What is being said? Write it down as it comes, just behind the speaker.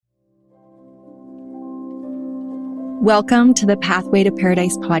Welcome to the Pathway to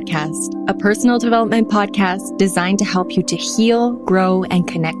Paradise podcast, a personal development podcast designed to help you to heal, grow, and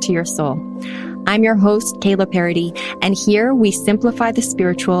connect to your soul. I'm your host, Kayla Parody, and here we simplify the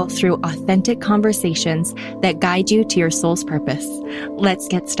spiritual through authentic conversations that guide you to your soul's purpose. Let's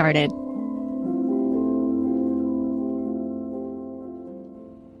get started.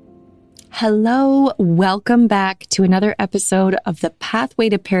 Hello, welcome back to another episode of the Pathway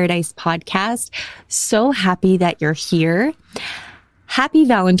to Paradise podcast. So happy that you're here. Happy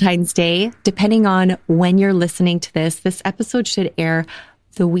Valentine's Day. Depending on when you're listening to this episode should air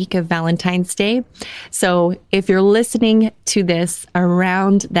the week of Valentine's Day. So if you're listening to this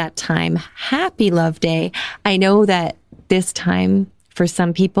around that time, happy Love Day. I know that this time for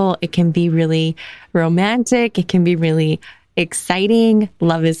some people, it can be really romantic. It can be really exciting.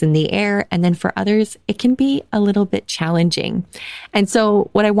 Love is in the air. And then for others, it can be a little bit challenging. And so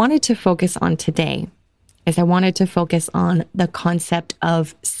what I wanted to focus on today is I wanted to focus on the concept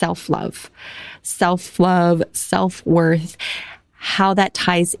of self-love, self-worth, how that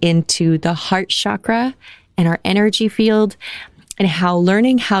ties into the heart chakra and our energy field, and how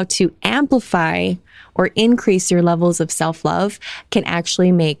learning how to amplify or increase your levels of self-love can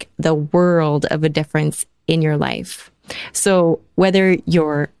actually make the world of a difference in your life. So whether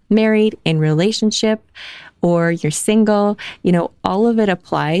you're married, in relationship, or you're single, all of it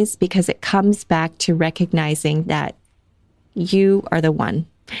applies because it comes back to recognizing that you are the one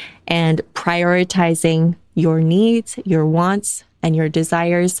and prioritizing your needs, your wants, and your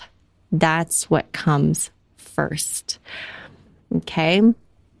desires. That's what comes first. Okay.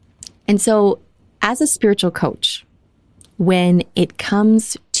 And so as a spiritual coach, when it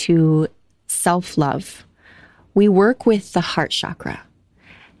comes to self-love, we work with the heart chakra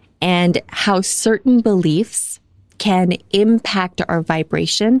and how certain beliefs can impact our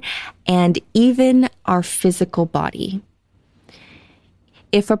vibration and even our physical body.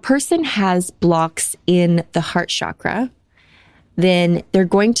 If a person has blocks in the heart chakra, then they're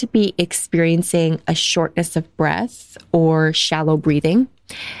going to be experiencing a shortness of breath or shallow breathing.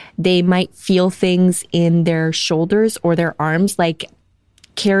 They might feel things in their shoulders or their arms, like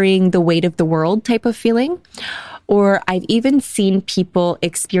carrying the weight of the world type of feeling. Or I've even seen people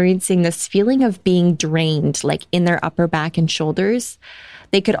experiencing this feeling of being drained, like in their upper back and shoulders.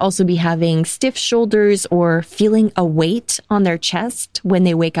 They could also be having stiff shoulders or feeling a weight on their chest when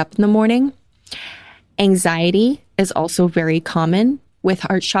they wake up in the morning. Anxiety is also very common with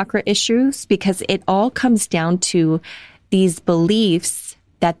heart chakra issues because it all comes down to these beliefs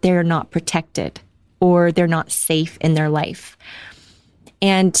that they're not protected or they're not safe in their life.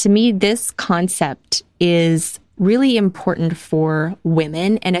 And to me, this concept is really important for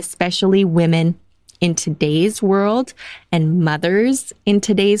women, and especially women in today's world and mothers in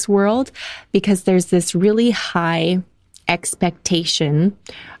today's world, because there's this really high expectation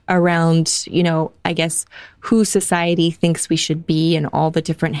around, I guess, who society thinks we should be and all the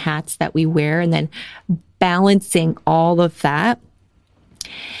different hats that we wear, and then balancing all of that.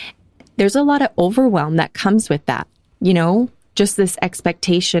 There's a lot of overwhelm that comes with that, just this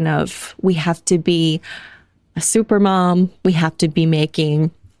expectation of we have to be a super mom, we have to be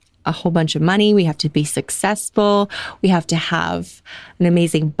making a whole bunch of money, we have to be successful, we have to have an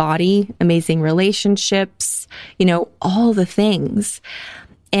amazing body, amazing relationships, all the things.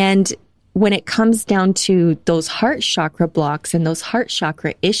 And when it comes down to those heart chakra blocks and those heart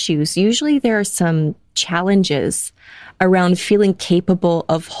chakra issues, usually there are some challenges around feeling capable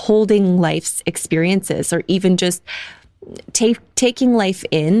of holding life's experiences or even just taking life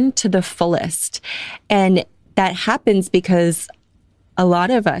in to the fullest. And that happens because a lot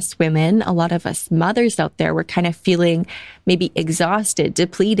of us women, a lot of us mothers out there, we're kind of feeling maybe exhausted,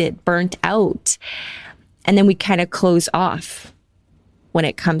 depleted, burnt out. And then we kind of close off when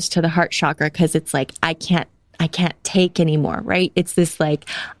it comes to the heart chakra because it's like, I can't take anymore, right? It's this like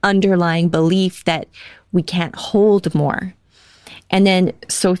underlying belief that we can't hold more. And then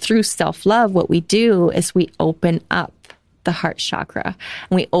so through self-love, what we do is we open up the heart chakra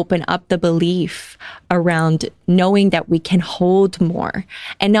and we open up the belief around knowing that we can hold more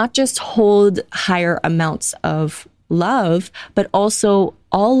and not just hold higher amounts of love, but also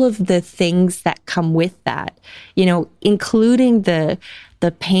all of the things that come with that, including the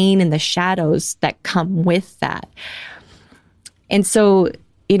pain and the shadows that come with that. And so,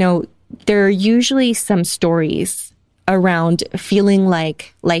 there are usually some stories around feeling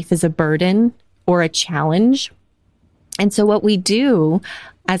like life is a burden or a challenge. And so what we do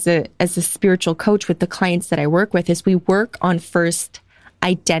as a spiritual coach with the clients that I work with is we work on first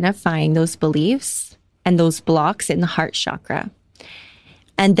identifying those beliefs and those blocks in the heart chakra.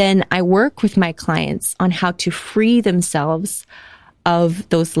 And then I work with my clients on how to free themselves of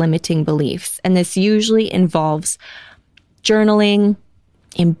those limiting beliefs. And this usually involves journaling,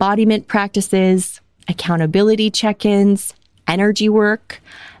 embodiment practices, accountability check-ins, energy work,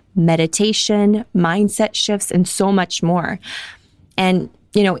 meditation, mindset shifts, and so much more. And,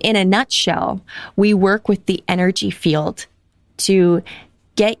 in a nutshell, we work with the energy field to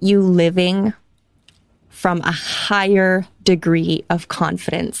get you living from a higher degree of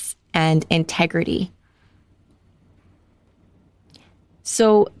confidence and integrity.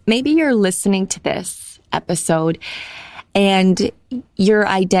 So maybe you're listening to this episode and you're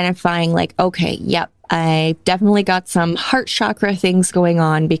identifying like, okay, yep, I definitely got some heart chakra things going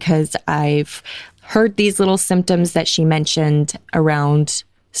on because I've heard these little symptoms that she mentioned around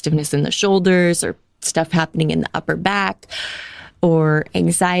stiffness in the shoulders or stuff happening in the upper back or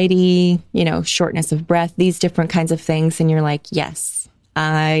anxiety, shortness of breath, these different kinds of things. And you're like, yes,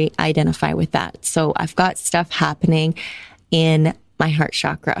 I identify with that. So I've got stuff happening in my heart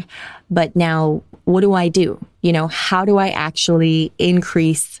chakra. But now what do I do? How do I actually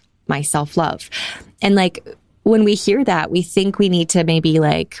increase my self-love? And when we hear that, we think we need to maybe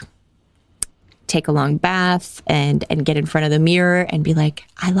take a long bath and get in front of the mirror and be like,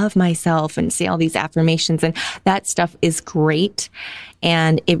 I love myself, and say all these affirmations. And that stuff is great.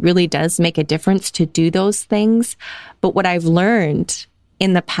 And it really does make a difference to do those things. But what I've learned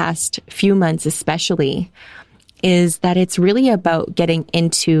in the past few months, especially, is that it's really about getting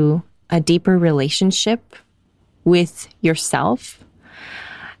into a deeper relationship with yourself.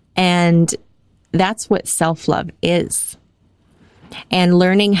 And that's what self-love is. And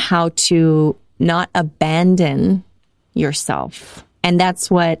learning how to not abandon yourself. And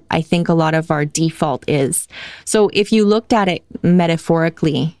that's what I think a lot of our default is. So if you looked at it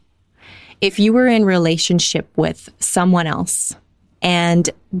metaphorically, if you were in relationship with someone else and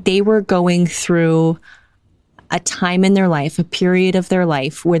they were going through a time in their life, a period of their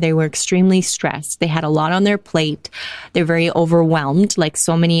life where they were extremely stressed, they had a lot on their plate, they're very overwhelmed, like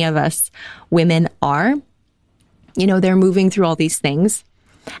so many of us women are, they're moving through all these things.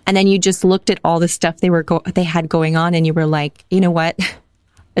 And then you just looked at all the stuff they had going on and you were like, you know what?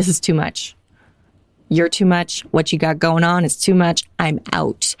 This is too much. You're too much. What you got going on is too much. I'm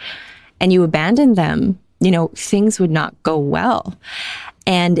out. And you abandoned them, things would not go well.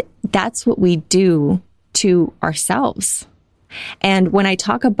 And that's what we do to ourselves. And when I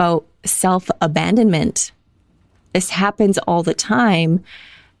talk about self-abandonment, this happens all the time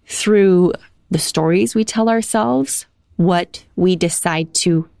through the stories we tell ourselves, what we decide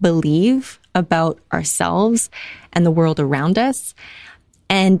to believe about ourselves and the world around us,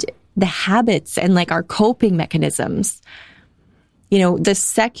 and the habits and our coping mechanisms. The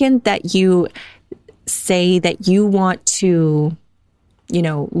second that you say that you want to,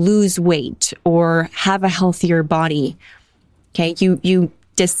 lose weight or have a healthier body, okay, you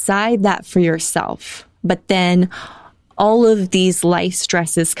decide that for yourself, but then all of these life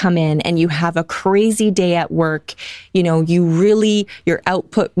stresses come in and you have a crazy day at work. Your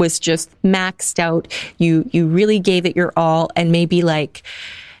output was just maxed out. You really gave it your all. And maybe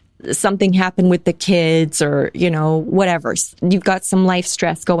something happened with the kids or, whatever. You've got some life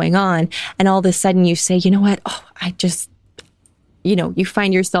stress going on. And all of a sudden you say, you know what? Oh, you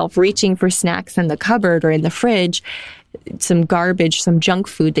find yourself reaching for snacks in the cupboard or in the fridge, some garbage, some junk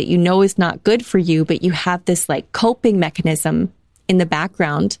food that is not good for you, but you have this coping mechanism in the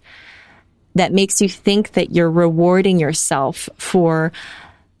background that makes you think that you're rewarding yourself for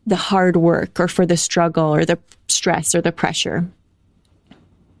the hard work or for the struggle or the stress or the pressure.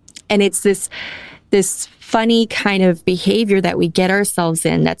 And it's this funny kind of behavior that we get ourselves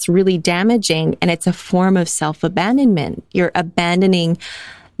in that's really damaging, and it's a form of self-abandonment. You're abandoning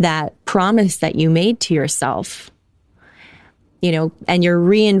that promise that you made to yourself. And you're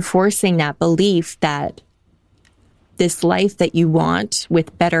reinforcing that belief that this life that you want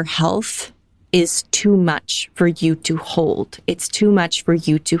with better health is too much for you to hold. It's too much for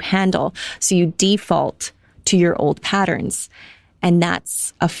you to handle. So you default to your old patterns. And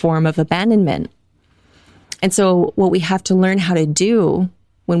that's a form of abandonment. And so what we have to learn how to do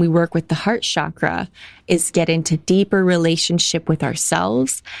when we work with the heart chakra is get into deeper relationship with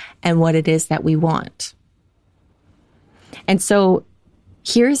ourselves and what it is that we want. And so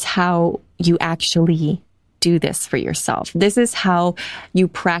here's how you actually do this for yourself. This is how you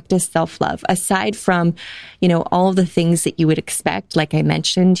practice self-love. Aside from, all of the things that you would expect, like I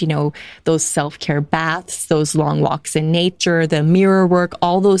mentioned, those self-care baths, those long walks in nature, the mirror work,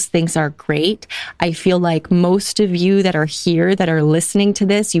 all those things are great. I feel like most of you that are here, that are listening to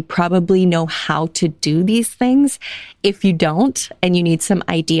this, you probably know how to do these things. If you don't, and you need some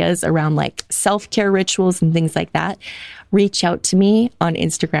ideas around like self-care rituals and things like that, reach out to me on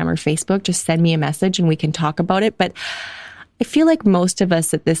Instagram or Facebook. Just send me a message and we can talk about it. But I feel like most of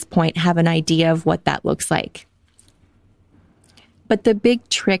us at this point have an idea of what that looks like. But the big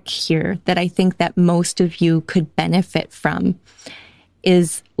trick here that I think that most of you could benefit from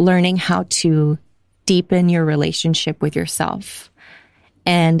is learning how to deepen your relationship with yourself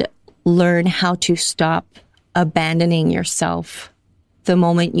and learn how to stop abandoning yourself the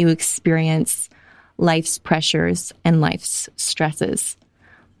moment you experience life's pressures and life's stresses.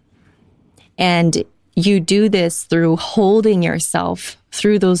 And you do this through holding yourself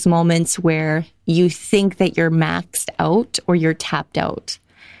through those moments where you think that you're maxed out or you're tapped out.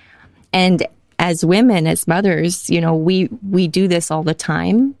 And as women, as mothers, we do this all the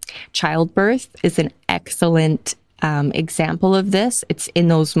time. Childbirth is an excellent example of this. It's in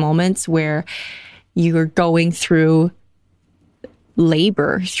those moments where you're going through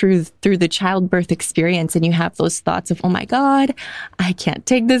labor, through the childbirth experience, and you have those thoughts of, oh my God, I can't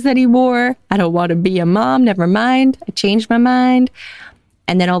take this anymore. I don't want to be a mom. Never mind. I changed my mind.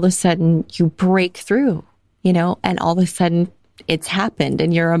 And then all of a sudden you break through, and all of a sudden it's happened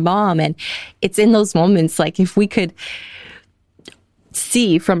and you're a mom. And it's in those moments, like if we could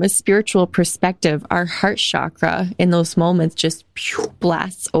see from a spiritual perspective, our heart chakra in those moments just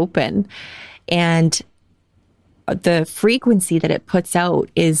blasts open. And the frequency that it puts out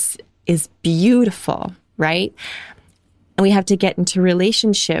is beautiful, right? And we have to get into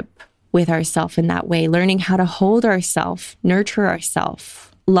relationship with ourselves in that way, learning how to hold ourselves, nurture ourselves,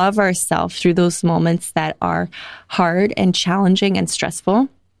 love ourselves through those moments that are hard and challenging and stressful,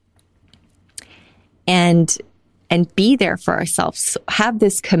 and be there for ourselves. Have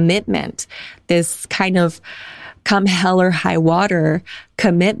this commitment, this kind of come hell or high water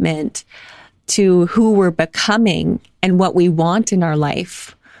commitment to who we're becoming and what we want in our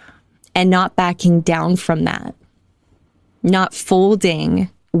life, and not backing down from that, not folding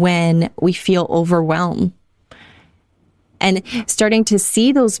when we feel overwhelmed, and starting to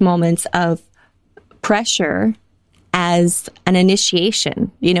see those moments of pressure as an initiation,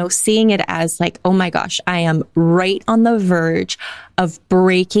 seeing it as like, oh my gosh, I am right on the verge of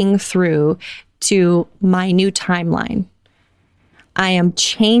breaking through to my new timeline. I am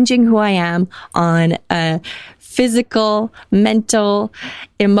changing who I am on a physical, mental,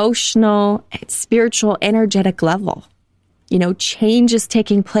 emotional, spiritual, energetic level. Change is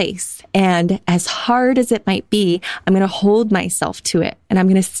taking place. And as hard as it might be, I'm going to hold myself to it. And I'm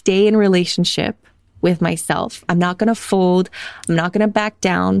going to stay in relationship with myself. I'm not going to fold. I'm not going to back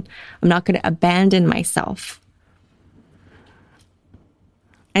down. I'm not going to abandon myself.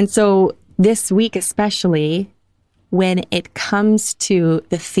 And so this week, especially, when it comes to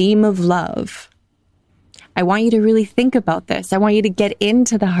the theme of love, I want you to really think about this. I want you to get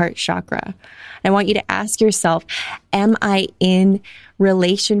into the heart chakra. I want you to ask yourself, am I in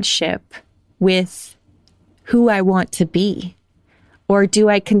relationship with who I want to be? Or do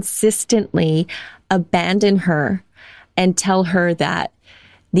I consistently abandon her and tell her that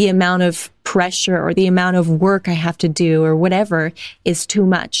the amount of pressure or the amount of work I have to do or whatever is too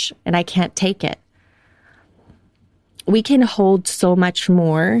much and I can't take it? We can hold so much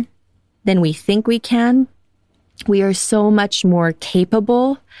more than we think we can. We are so much more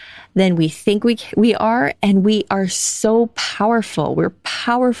capable than we think we are, and we are so powerful. We're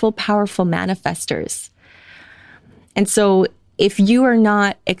powerful, powerful manifestors. And so if you are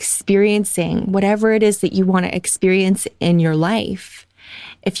not experiencing whatever it is that you want to experience in your life,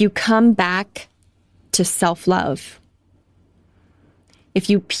 if you come back to self-love, if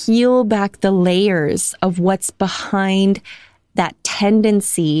you peel back the layers of what's behind that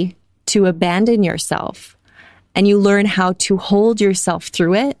tendency to abandon yourself, and you learn how to hold yourself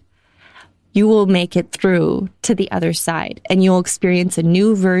through it, you will make it through to the other side, and you'll experience a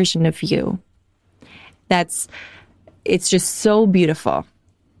new version of you. It's just so beautiful.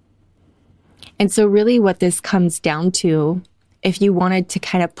 And so really what this comes down to, if you wanted to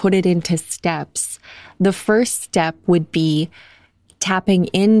kind of put it into steps, the first step would be tapping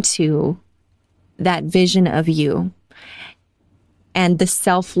into that vision of you and the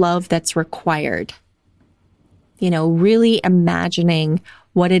self-love that's required. Really imagining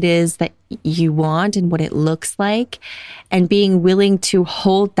what it is that you want and what it looks like, and being willing to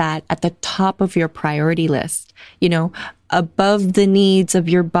hold that at the top of your priority list, above the needs of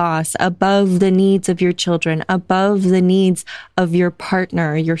your boss, above the needs of your children, above the needs of your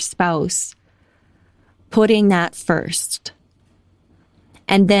partner, your spouse, putting that first.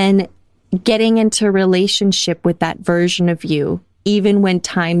 And then getting into a relationship with that version of you, even when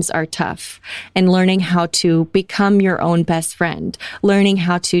times are tough, and learning how to become your own best friend, learning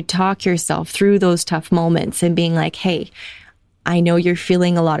how to talk yourself through those tough moments and being like, hey, I know you're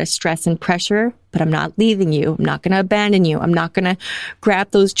feeling a lot of stress and pressure, but I'm not leaving you. I'm not going to abandon you. I'm not going to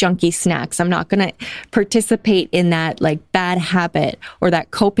grab those junky snacks. I'm not going to participate in that bad habit or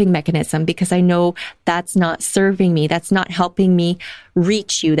that coping mechanism, because I know that's not serving me. That's not helping me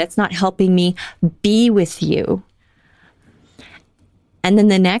reach you. That's not helping me be with you. And then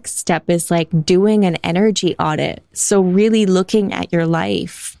the next step is doing an energy audit. So really looking at your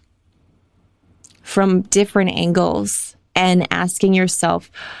life from different angles and asking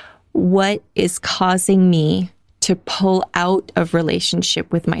yourself, what is causing me to pull out of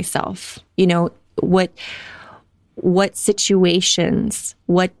relationship with myself? What situations,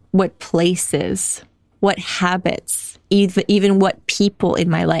 what places, what habits, even what people in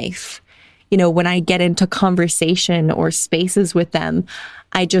my life. When I get into conversation or spaces with them,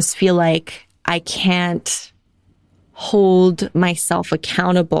 I just feel like I can't hold myself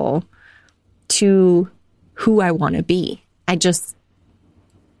accountable to who I want to be. I just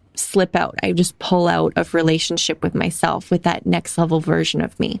slip out. I just pull out of relationship with myself, with that next level version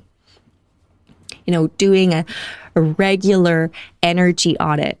of me. Doing a regular energy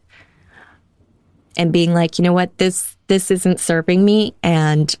audit and being like, you know what, this isn't serving me,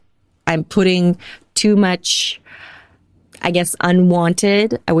 and I'm putting too much, I guess,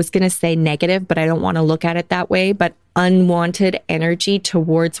 unwanted, I was going to say negative, but I don't want to look at it that way, but unwanted energy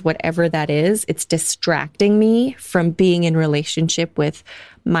towards whatever that is. It's distracting me from being in relationship with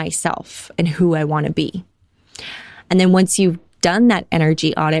myself and who I want to be. And then once you've done that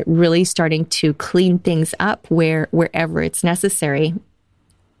energy audit, really starting to clean things up wherever it's necessary,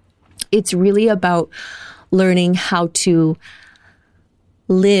 it's really about learning how to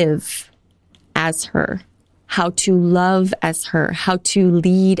live as her, how to love as her, how to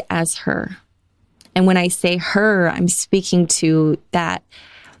lead as her. And when I say her, I'm speaking to that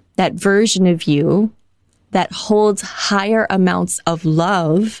version of you that holds higher amounts of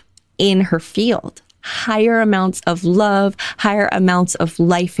love in her field, higher amounts of love, higher amounts of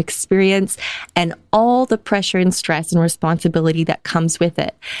life experience, and all the pressure and stress and responsibility that comes with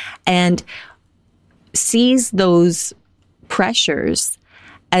it. And sees those pressures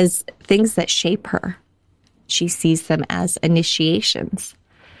as things that shape her. She sees them as initiations.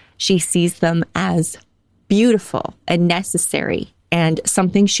 She sees them as beautiful and necessary and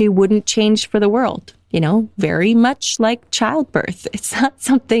something she wouldn't change for the world. Very much like childbirth. It's not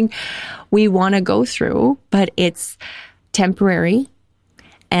something we want to go through, but it's temporary,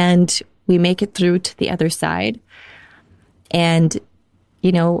 and we make it through to the other side. And,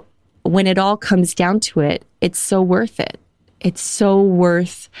 when it all comes down to it, it's so worth it. It's so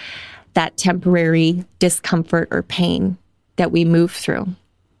worth that temporary discomfort or pain that we move through.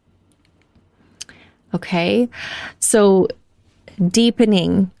 Okay, so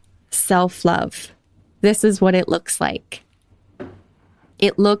deepening self-love. This is what it looks like.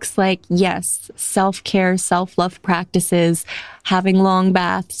 It looks like, yes, self-care, self-love practices, having long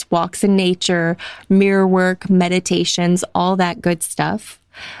baths, walks in nature, mirror work, meditations, all that good stuff.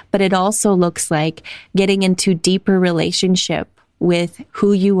 But it also looks like getting into deeper relationship with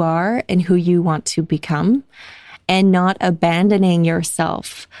who you are and who you want to become, and not abandoning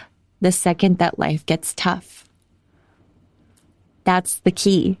yourself the second that life gets tough. That's the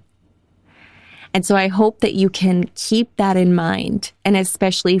key. And so I hope that you can keep that in mind, and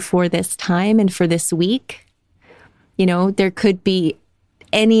especially for this time and for this week. There could be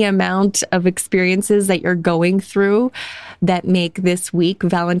any amount of experiences that you're going through that make this week,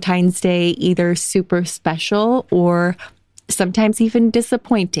 Valentine's Day, either super special or sometimes even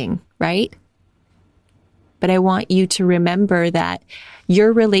disappointing, right? But I want you to remember that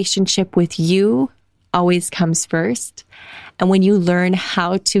your relationship with you always comes first. And when you learn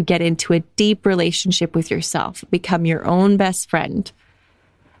how to get into a deep relationship with yourself, become your own best friend,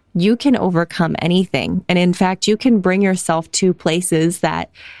 you can overcome anything. And in fact, you can bring yourself to places that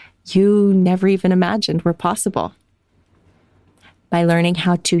you never even imagined were possible. By learning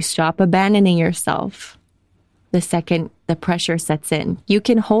how to stop abandoning yourself the second the pressure sets in, you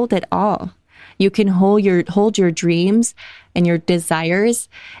can hold it all. You can hold your dreams and your desires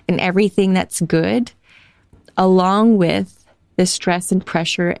and everything that's good, along with the stress and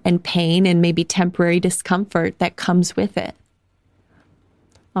pressure and pain and maybe temporary discomfort that comes with it.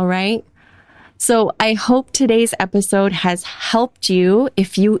 All right. So I hope today's episode has helped you.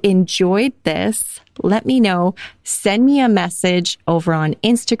 If you enjoyed this, let me know. Send me a message over on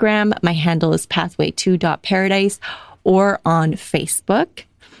Instagram. My handle is pathway2.paradise, or on Facebook.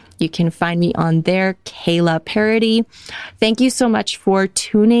 You can find me on there, Kayla Parody. Thank you so much for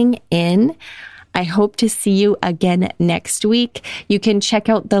tuning in. I hope to see you again next week. You can check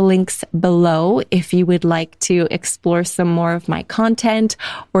out the links below if you would like to explore some more of my content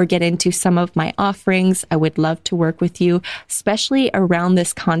or get into some of my offerings. I would love to work with you, especially around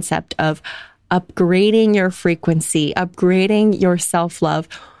this concept of upgrading your frequency, upgrading your self-love,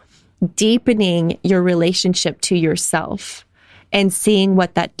 deepening your relationship to yourself, and seeing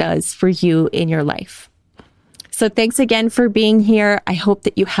what that does for you in your life. So thanks again for being here. I hope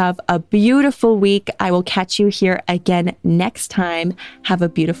that you have a beautiful week. I will catch you here again next time. Have a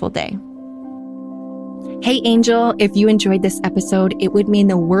beautiful day. Hey, Angel, if you enjoyed this episode, it would mean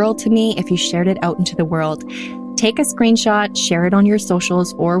the world to me if you shared it out into the world. Take a screenshot, share it on your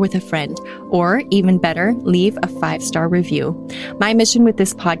socials or with a friend, or even better, leave a 5-star review. My mission with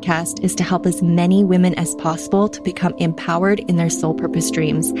this podcast is to help as many women as possible to become empowered in their soul purpose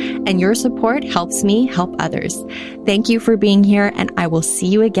dreams. And your support helps me help others. Thank you for being here, and I will see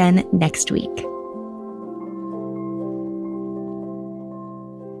you again next week.